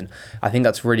games. And I think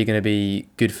that's really going to be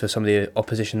good for some of the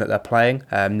opposition that they're playing,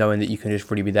 knowing that you can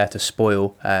just really be there to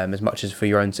spoil as much as for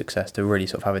your own success, to really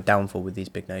sort of have a downfall with these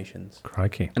big nations.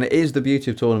 Crikey. And it is the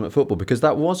beauty of tournament football, because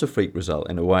that was a freak result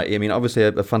in a way. I mean, obviously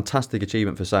a fantastic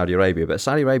achievement for Saudi Arabia, but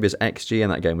Saudi Arabia's XG in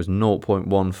that game was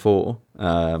 0.14.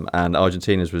 And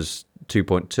Argentina's was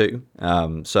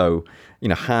 2.2. So,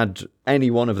 had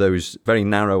any one of those very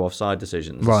narrow offside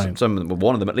decisions, right,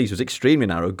 one of them at least was extremely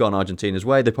narrow, gone Argentina's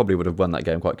way, they probably would have won that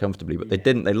game quite comfortably, but they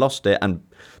didn't. They lost it, and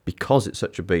because it's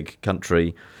such a big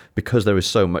country, because there is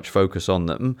so much focus on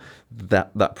them,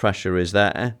 that pressure is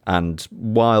there. And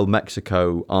while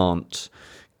Mexico aren't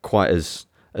quite as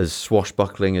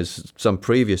swashbuckling as some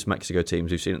previous Mexico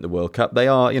teams we've seen at the World Cup, they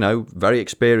are, very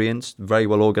experienced, very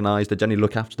well organised. They generally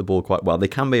look after the ball quite well. They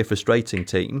can be a frustrating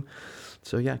team.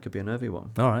 So, yeah, it could be a nervy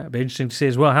one. All right. It'll be interesting to see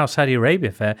as well how Saudi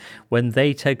Arabia fare when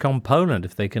they take on Poland,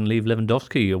 if they can leave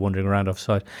Lewandowski wandering around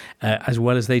offside, as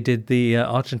well as they did the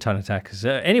Argentine attackers.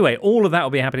 Anyway, all of that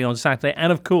will be happening on Saturday.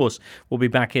 And, of course, we'll be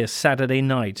back here Saturday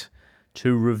night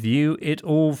to review it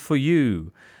all for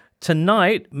you.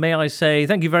 Tonight, may I say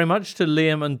thank you very much to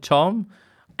Liam and Tom,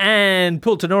 and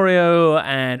Paul Tenorio,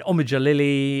 and Omid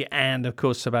Jalili, and of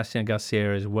course Sebastian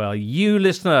Garcia as well. You,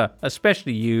 listener,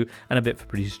 especially you, and a bit for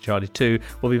producer Charlie too.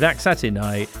 We'll be back Saturday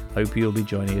night. Hope you'll be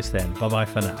joining us then. Bye-bye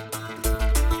for now.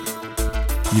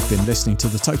 You've been listening to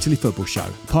The Totally Football Show,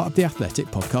 part of the Athletic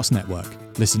Podcast Network.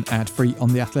 Listen ad-free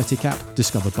on the Athletic app,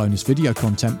 discover bonus video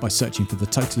content by searching for The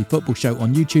Totally Football Show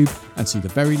on YouTube, and see the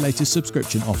very latest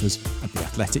subscription offers at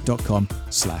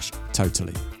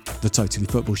theathletic.com/totally. The Totally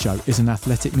Football Show is an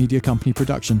Athletic Media Company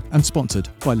production and sponsored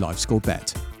by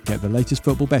LiveScoreBet. Get the latest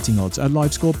football betting odds at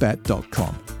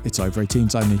livescorebet.com. It's over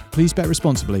 18s only. Please bet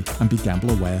responsibly and be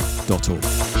gambleaware.org.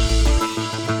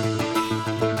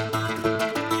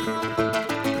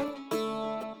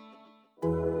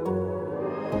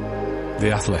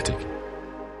 The Athletic.